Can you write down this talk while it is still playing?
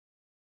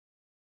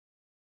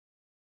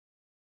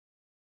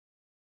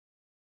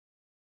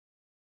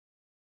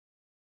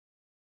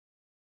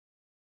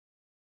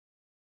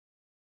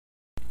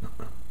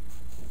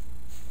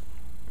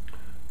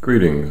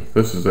Greetings,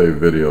 this is a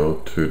video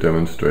to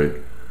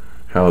demonstrate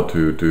how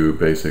to do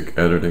basic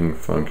editing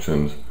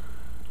functions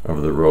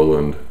of the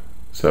Roland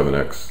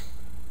 7x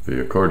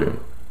V-Accordion.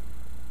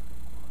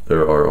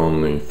 There are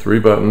only 3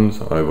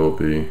 buttons I will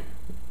be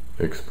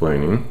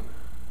explaining,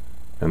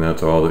 and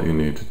that's all that you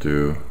need to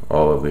do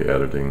all of the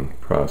editing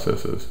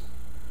processes.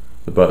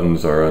 The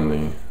buttons are on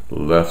the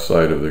left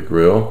side of the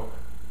grill.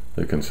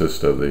 They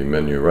consist of the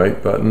menu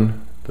right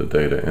button, the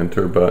data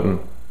enter button,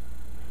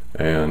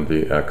 and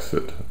the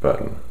exit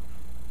button.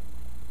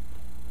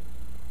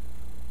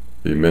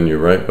 The menu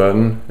right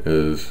button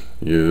is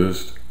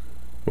used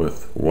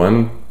with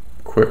one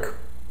quick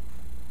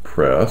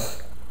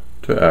press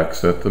to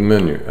access the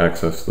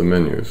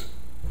menus.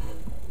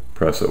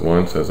 Press it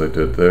once as I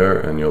did there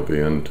and you'll be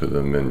into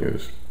the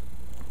menus.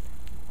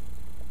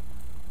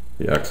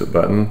 The exit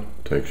button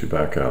takes you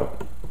back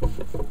out.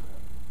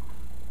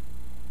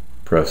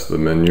 Press the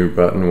menu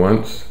button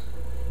once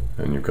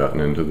and you've gotten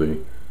into the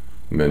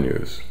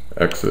menus.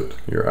 Exit,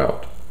 you're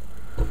out.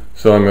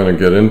 So I'm going to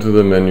get into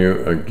the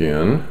menu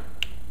again,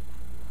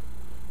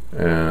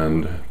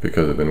 and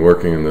because I've been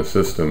working in the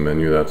system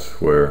menu,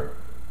 that's where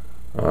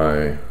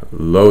I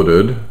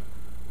loaded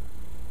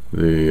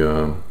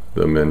the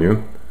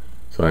menu.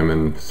 So I'm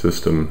in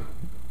system,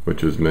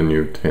 which is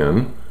menu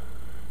 10.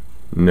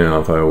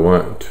 Now if I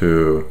want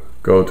to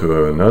go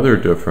to another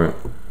different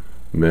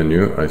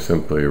menu, I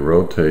simply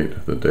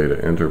rotate the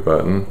data enter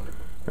button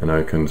and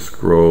I can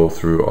scroll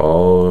through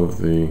all of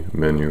the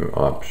menu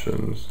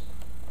options.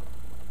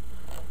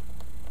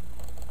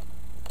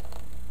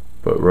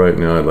 But right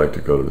now I'd like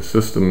to go to the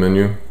system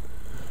menu.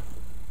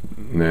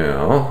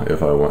 Now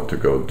if I want to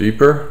go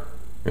deeper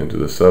into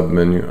the sub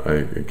menu, I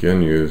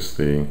again use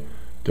the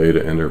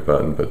data enter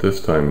button, but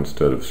this time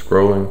instead of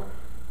scrolling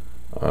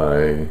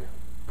I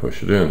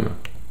push it in.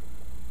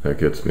 That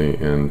gets me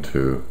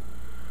into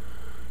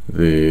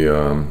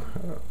the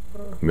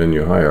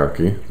menu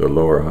hierarchy, the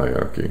lower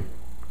hierarchy.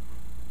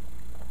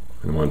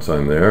 And once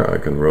I'm there, I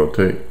can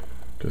rotate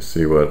to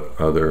see what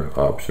other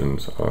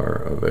options are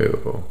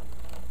available.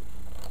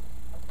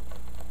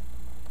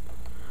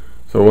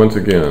 So once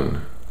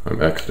again,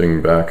 I'm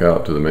exiting back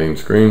out to the main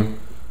screen.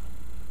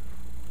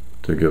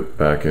 To get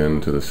back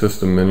into the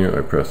system menu,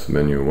 I press the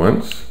menu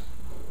once.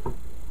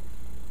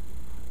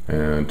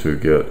 And to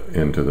get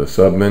into the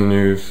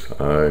sub-menus,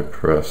 I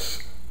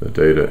press the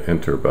data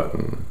enter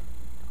button.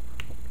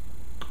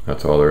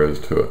 That's all there is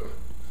to it.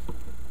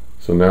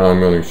 So now I'm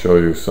going to show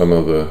you some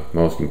of the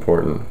most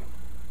important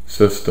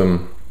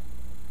system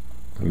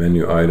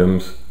menu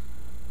items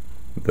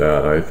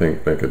that I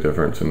think make a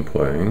difference in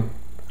playing.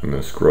 I'm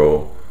going to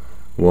scroll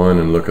one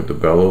and look at the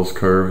bellows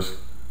curves.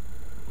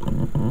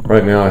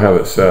 Right now I have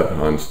it set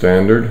on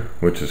standard,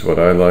 which is what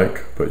I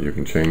like, but you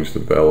can change the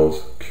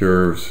bellows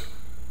curves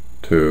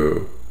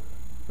to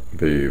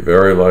be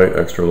very light,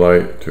 extra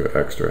light, to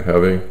extra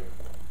heavy,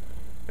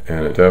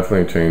 and it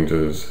definitely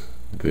changes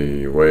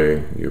the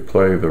way you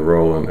play the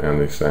Roland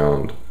and the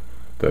sound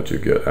that you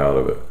get out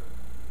of it.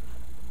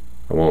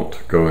 I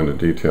won't go into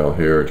detail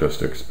here,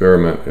 just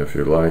experiment if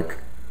you like,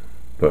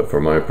 but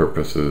for my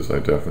purposes I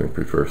definitely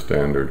prefer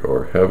standard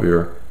or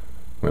heavier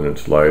when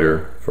it's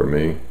lighter for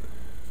me.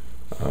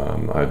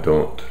 I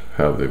don't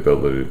have the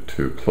ability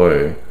to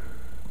play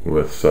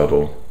with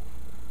subtle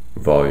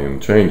volume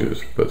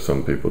changes, but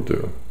some people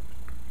do.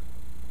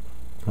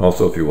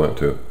 Also, if you want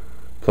to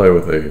play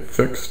with a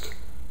fixed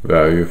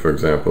value, for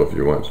example, if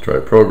you want to try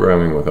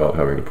programming without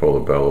having to pull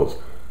the bellows,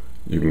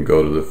 you can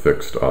go to the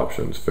fixed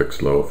options: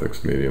 fixed low,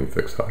 fixed medium,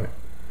 fixed high.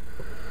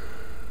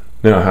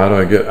 Now, how do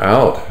I get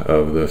out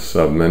of this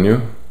sub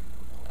menu?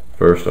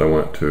 First, I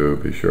want to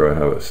be sure I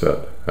have it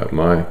set at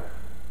my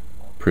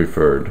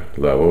preferred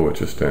level,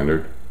 which is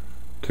standard.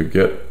 To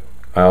get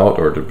out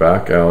or to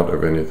back out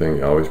of anything,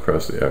 you always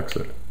press the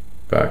exit.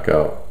 Back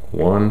out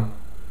one,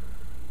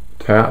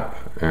 tap,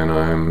 and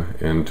I'm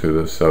into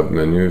the sub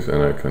menus,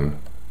 and I can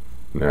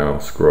now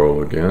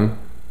scroll again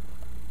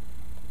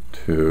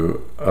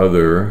to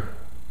other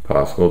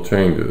possible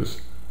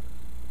changes.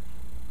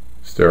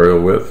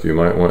 Stereo width you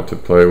might want to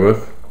play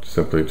with,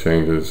 simply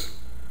changes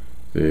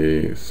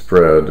the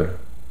spread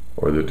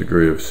or the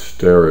degree of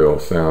stereo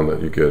sound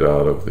that you get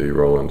out of the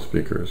Roland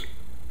speakers.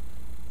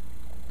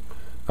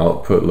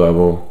 Output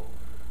level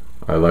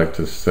I like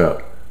to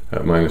set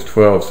at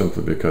 -12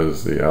 simply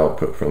because the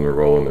output from the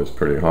Roland is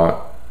pretty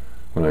hot.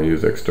 When I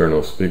use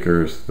external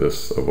speakers,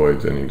 this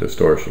avoids any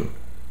distortion.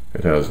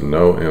 It has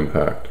no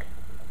impact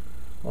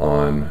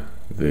on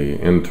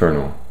the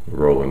internal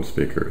Roland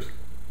speakers.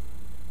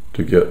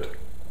 To get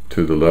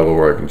to the level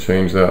where I can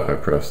change that, I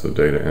press the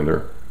data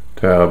enter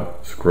tab,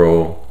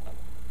 scroll,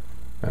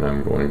 and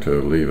I'm going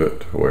to leave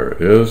it where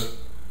it is.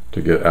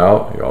 To get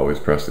out, you always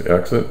press the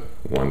exit,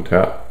 one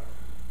tap.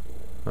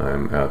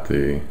 I'm at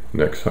the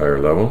next higher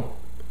level.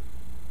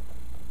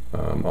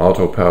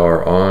 Auto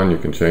power on, you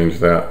can change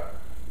that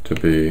to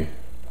be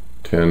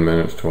 10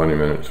 minutes, 20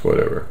 minutes,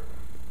 whatever.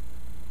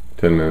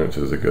 10 minutes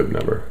is a good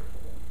number.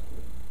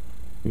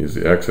 Use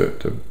the exit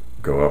to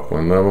go up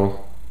one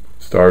level.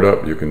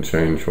 Startup, you can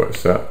change what's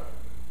set.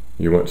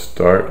 you want to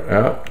start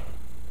at.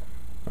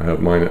 I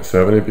have mine at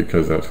 70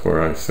 because that's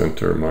where I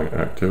center my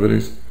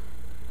activities.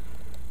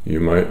 You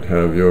might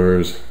have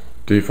yours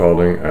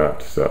defaulting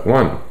at set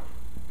 1.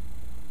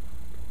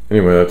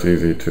 Anyway, that's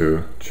easy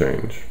to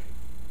change.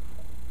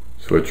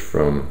 Switch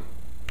from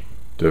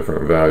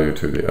different value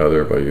to the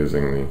other by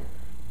using the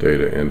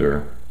data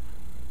enter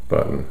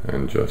button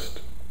and just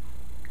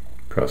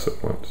press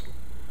it once.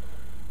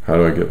 How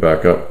do I get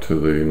back up to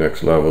the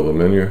next level of the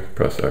menu?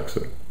 Press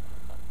exit.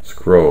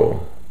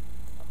 Scroll.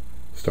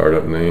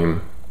 Startup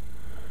name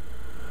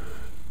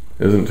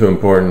isn't too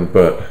important,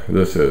 but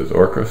this is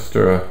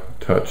orchestra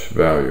touch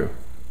value.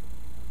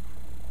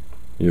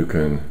 You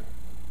can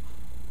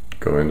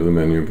go into the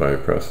menu by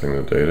pressing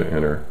the data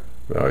enter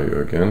value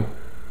again.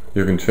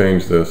 You can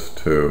change this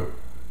to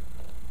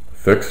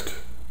fixed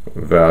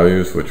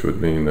values, which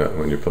would mean that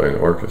when you play an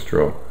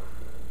orchestral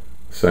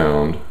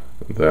sound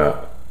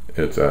that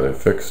it's at a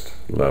fixed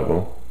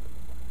level.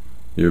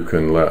 You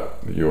can let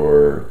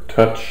your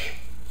touch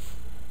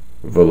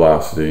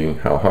velocity,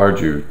 how hard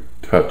you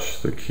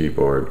touch the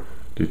keyboard,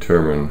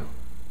 determine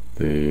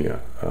the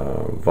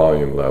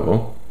volume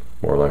level,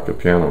 more like a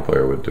piano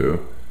player would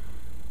do.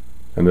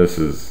 And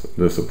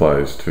this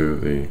applies to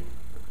the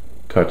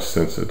touch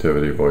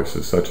sensitivity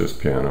voices such as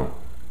piano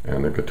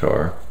and the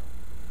guitar.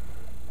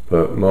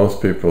 But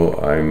most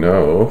people I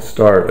know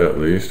start at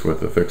least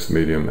with the fixed,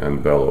 medium,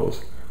 and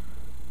bellows.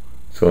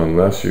 So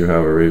unless you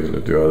have a reason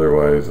to do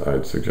otherwise,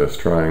 I'd suggest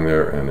trying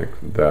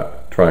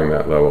trying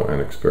that level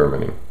and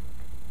experimenting.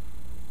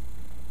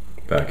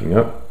 Backing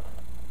up.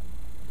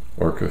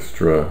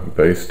 Orchestra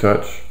bass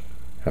touch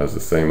has the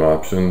same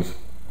options.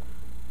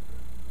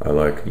 I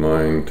like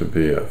mine to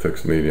be at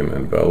fixed, medium,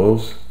 and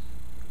bellows.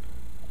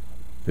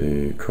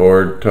 The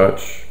chord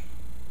touch,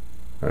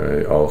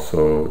 I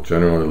also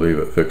generally leave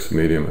at fixed,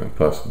 medium, and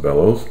plus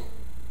bellows.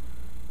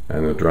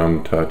 And the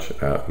drum touch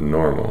at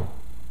normal.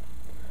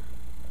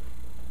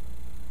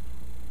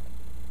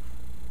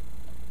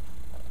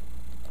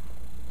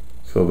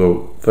 So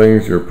the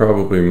things you're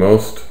probably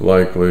most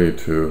likely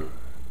to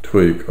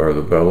tweak are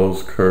the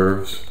bellows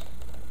curves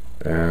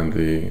and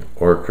the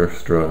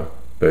orchestra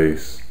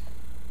bass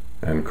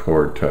and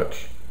chord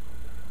touch.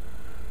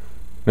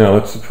 Now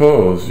let's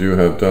suppose you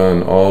have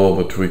done all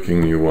the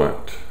tweaking you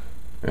want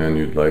and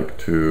you'd like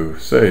to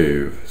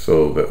save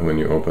so that when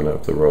you open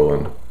up the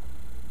Roland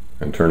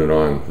and turn it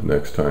on the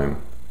next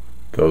time,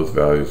 those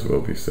values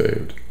will be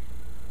saved.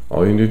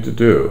 All you need to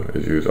do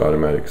is use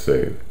automatic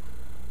save.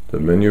 The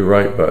menu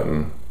right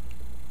button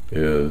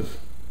is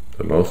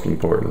the most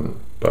important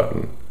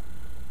button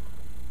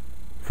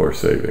for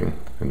saving.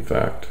 In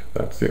fact,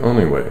 that's the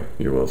only way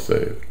you will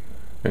save.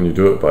 And you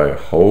do it by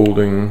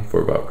holding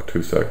for about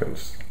 2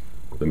 seconds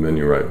the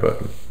menu right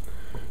button.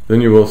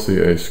 Then you will see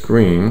a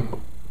screen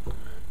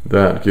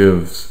that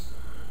gives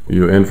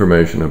you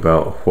information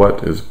about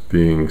what is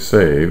being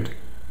saved.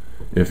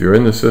 If you're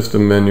in the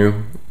system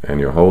menu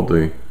and you hold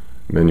the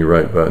menu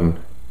right button,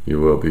 you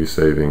will be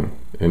saving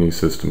any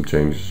system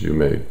changes you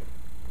made.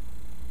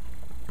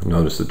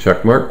 Notice the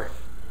check mark.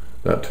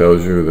 That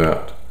tells you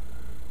that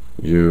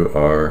you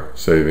are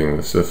saving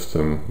the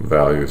system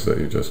values that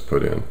you just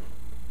put in.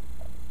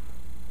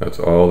 That's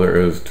all there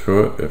is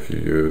to it. If you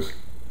use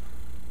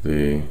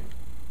the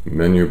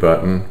menu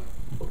button,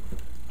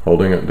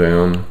 holding it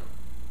down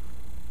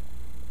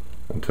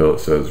until it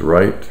says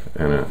right,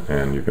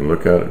 and you can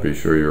look at it, be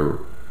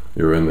sure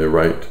you're in the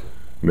right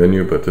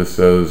menu, but this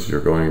says you're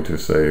going to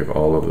save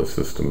all of the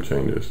system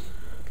changes.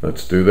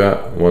 Let's do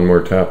that. One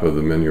more tap of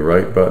the menu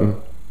right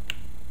button.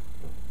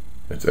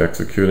 It's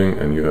executing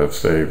and you have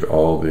saved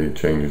all the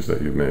changes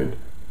that you made.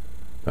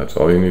 That's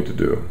all you need to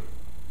do.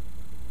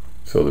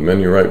 So the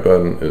menu right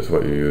button is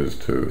what you use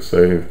to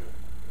save.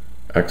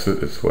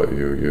 Exit is what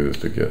you use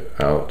to get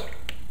out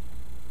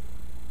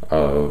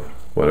of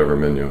whatever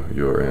menu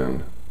you're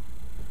in.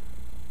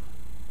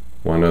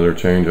 One other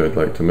change I'd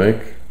like to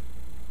make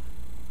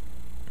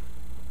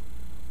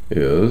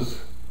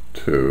is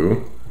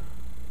to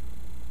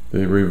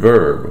the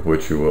reverb,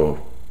 which you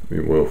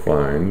will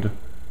find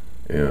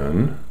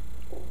in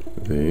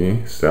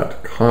the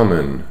Set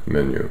Common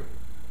menu.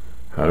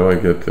 How do I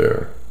get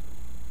there?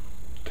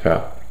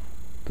 Tap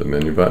the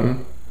menu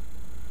button.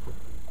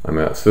 I'm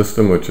at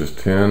System, which is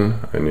 10.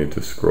 I need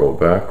to scroll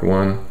back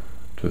one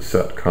to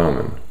Set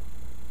Common.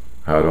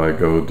 How do I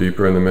go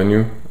deeper in the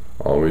menu?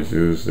 Always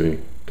use the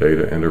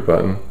Data Enter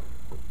button.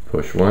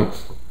 Push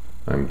once.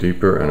 I'm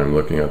deeper and I'm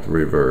looking at the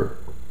reverb.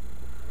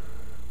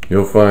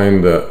 You'll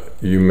find that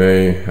you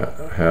may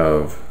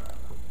have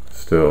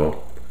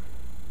still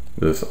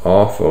this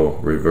awful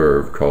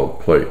reverb called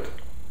plate.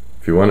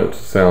 If you want it to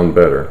sound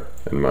better,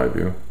 in my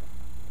view,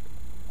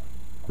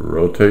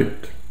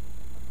 rotate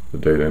the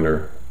data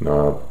enter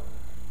knob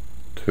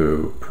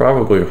to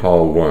probably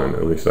Hall 1,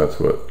 at least that's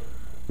what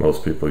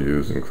most people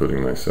use,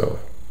 including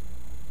myself.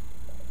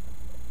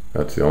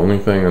 That's the only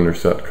thing under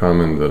Set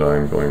Common that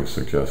I'm going to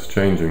suggest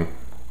changing.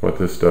 What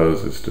this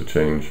does is to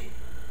change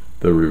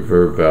the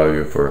reverb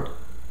value for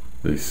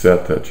the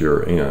set that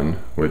you're in,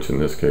 which in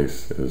this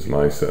case is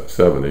my set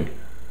 70.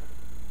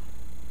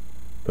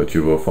 but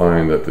you will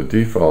find that the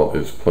default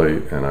is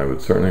plate, and I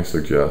would certainly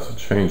suggest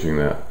changing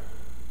that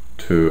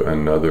to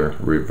another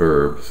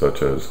reverb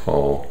such as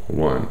Hall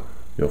 1.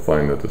 You'll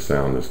find that the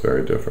sound is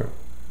very different.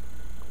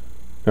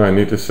 Now I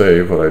need to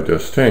save what I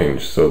just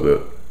changed so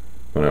that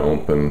when I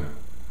open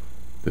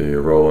the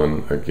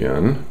Roland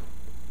again,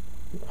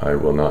 I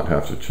will not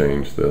have to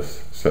change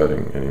this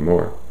setting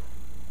anymore.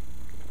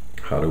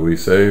 How do we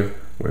save?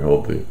 We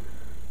hold the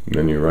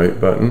menu right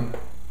button,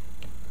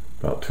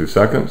 about 2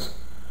 seconds.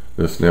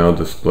 This now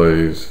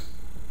displays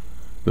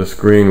the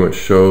screen which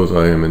shows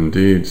I am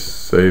indeed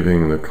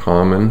saving the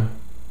common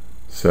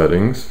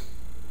settings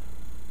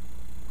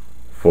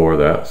for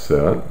that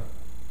set.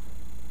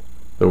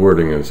 The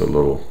wording is a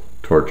little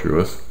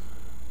tortuous,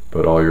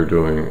 but all you're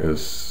doing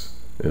is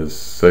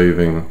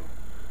saving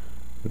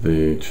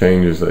the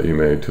changes that you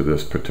made to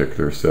this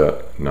particular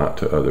set, not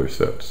to other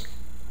sets.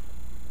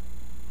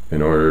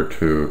 In order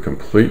to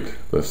complete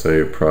the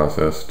save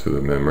process to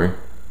the memory,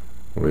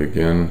 we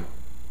again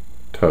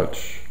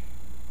touch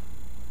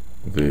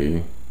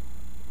the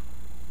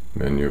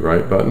menu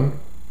right button,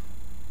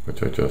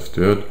 which I just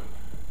did,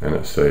 and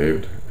it's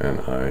saved, and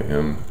I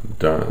am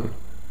done.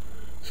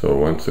 So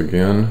once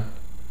again,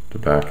 to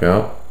back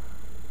out,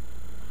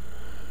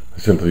 I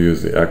simply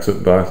use the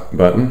exit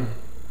button,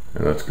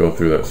 and let's go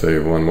through that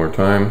save one more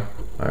time.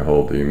 I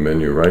hold the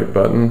menu right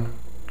button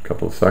a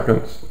couple of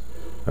seconds.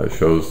 That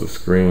shows the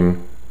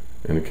screen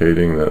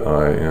indicating that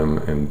I am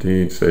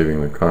indeed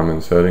saving the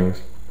common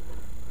settings.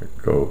 I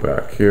go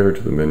back here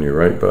to the menu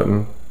right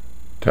button,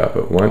 tap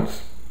it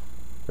once,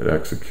 it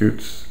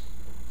executes,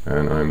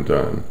 and I'm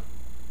done.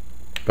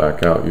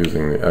 Back out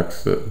using the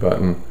exit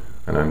button,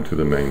 and I'm to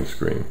the main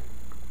screen.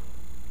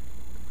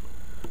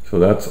 So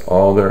that's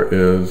all there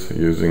is.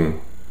 Using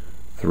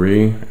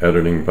 3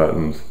 editing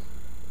buttons,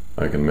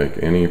 I can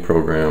make any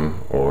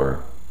program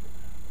or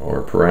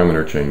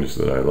parameter changes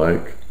that I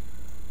like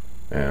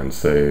and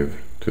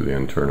save to the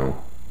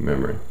internal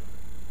memory.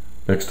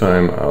 Next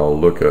time I'll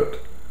look at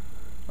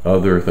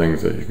other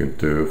things that you can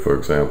do, for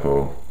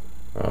example,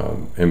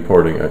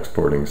 importing,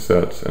 exporting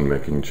sets and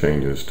making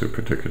changes to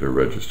particular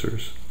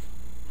registers.